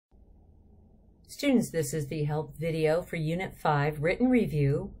Students, this is the help video for Unit 5, Written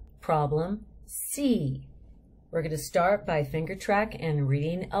Review, Problem C. We're going to start by finger track and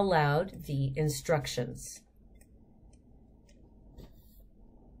reading aloud the instructions.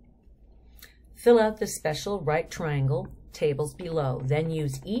 Fill out the special right triangle tables below. Then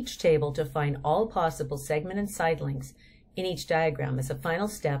use each table to find all possible segment and side links in each diagram. As a final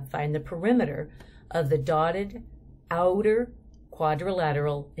step, find the perimeter of the dotted outer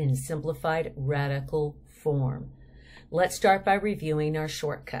quadrilateral in simplified radical form. Let's start by reviewing our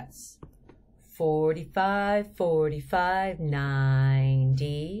shortcuts. 45, 45,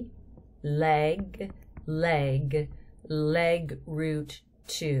 90, leg, leg, leg root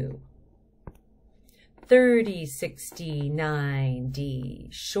 2. 30, 60, 90,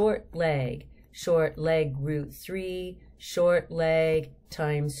 short leg root 3, short leg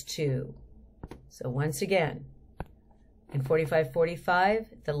times 2. So once again, in 45, 45,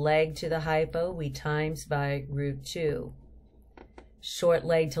 the leg to the hypo we times by root 2. Short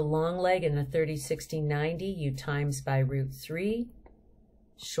leg to long leg in the 30, 60, 90, you times by root 3.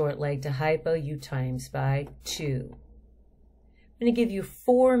 Short leg to hypo, you times by 2. I'm going to give you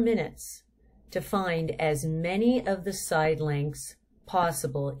 4 minutes to find as many of the side lengths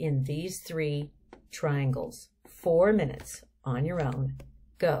possible in these 3 triangles. 4 minutes on your own.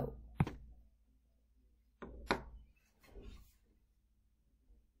 Go.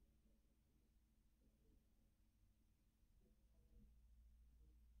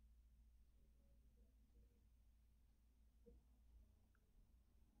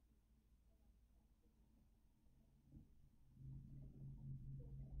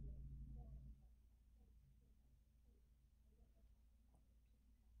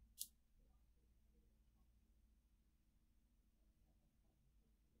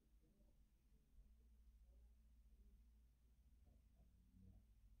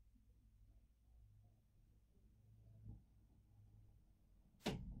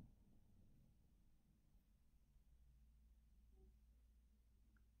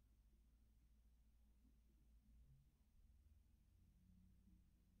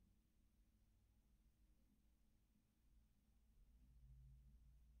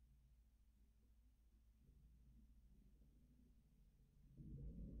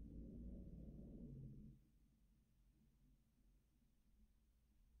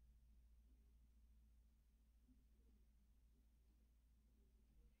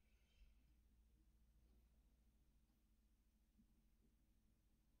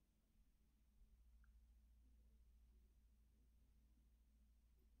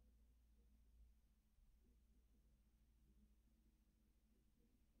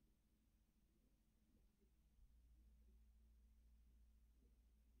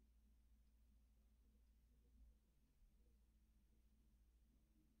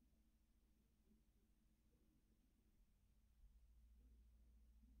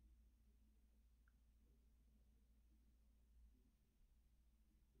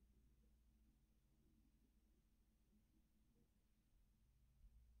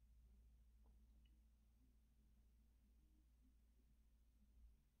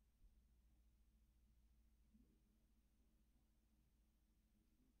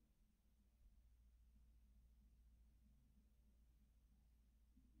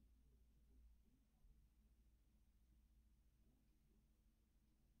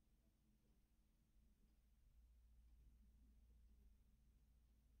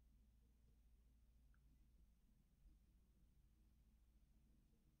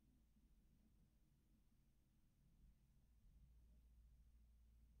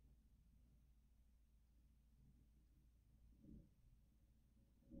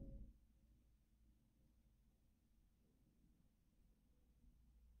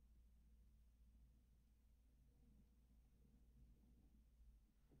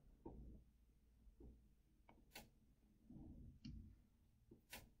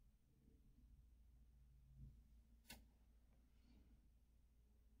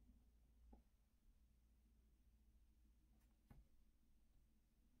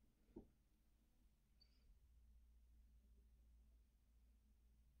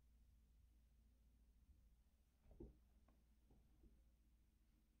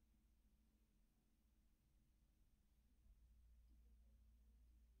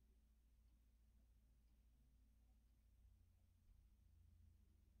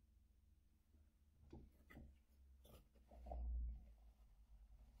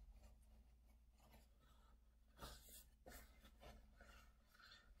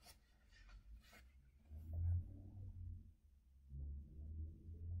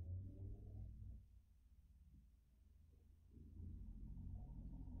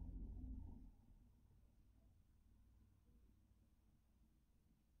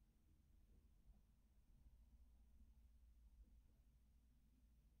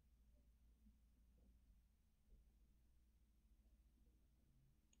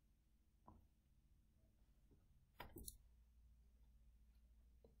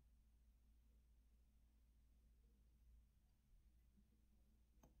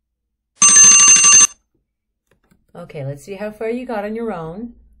 Okay, let's see how far you got on your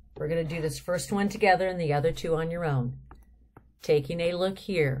own. We're going to do this first one together and the other two on your own. Taking a look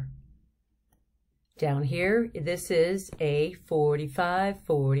here. Down here, this is a 45,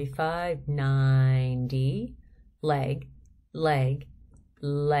 45, 90, leg, leg,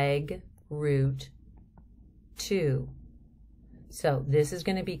 leg, root 2. So this is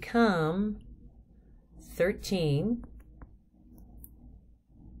going to become 13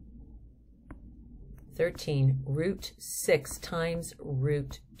 root 6 times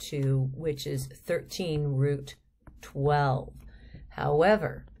root 2, which is 13 root 12.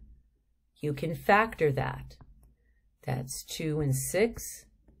 However, you can factor that. That's 2 and 6,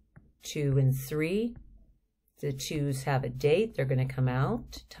 2 and 3. The 2's have a date. They're going to come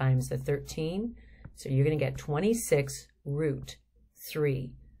out times the 13. So you're going to get 26 root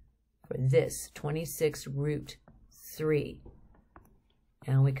 3 for this. 26 root 3.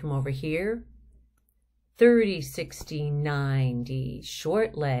 And we come over here. 30, 60, 90.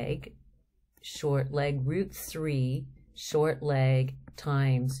 Short leg root 3. Short leg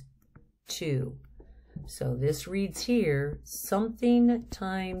times 2. So this reads here, something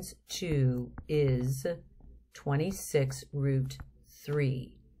times 2 is 26 root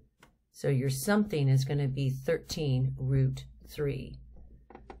 3. So your something is going to be 13 root 3.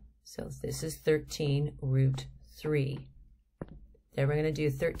 So this is 13 root 3. Then we're going to do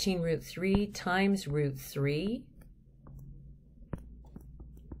 13 root 3 times root 3.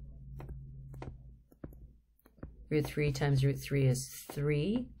 Root 3 times root 3 is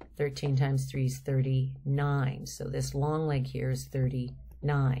 3. 13 times 3 is 39. So this long leg here is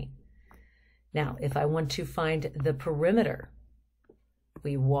 39. Now, if I want to find the perimeter,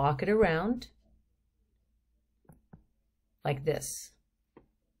 we walk it around like this.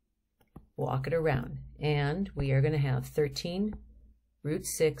 Walk it around. And we are going to have 13 root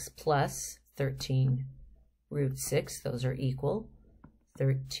 6 plus 13 root 6. Those are equal.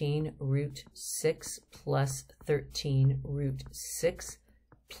 13 root 6 plus 13 root 6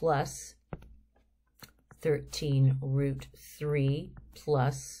 plus 13 root 3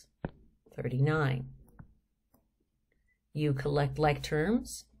 plus 39. You collect like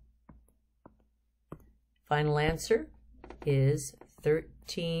terms. Final answer is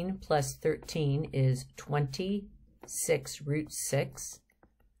 13 plus 13 is 26 root 6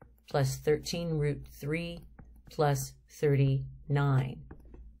 plus 13 root 3 plus 39.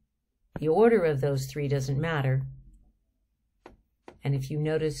 The order of those three doesn't matter. And if you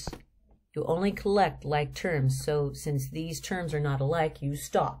notice, you only collect like terms. So since these terms are not alike, you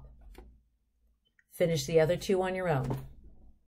stop. Finish the other two on your own.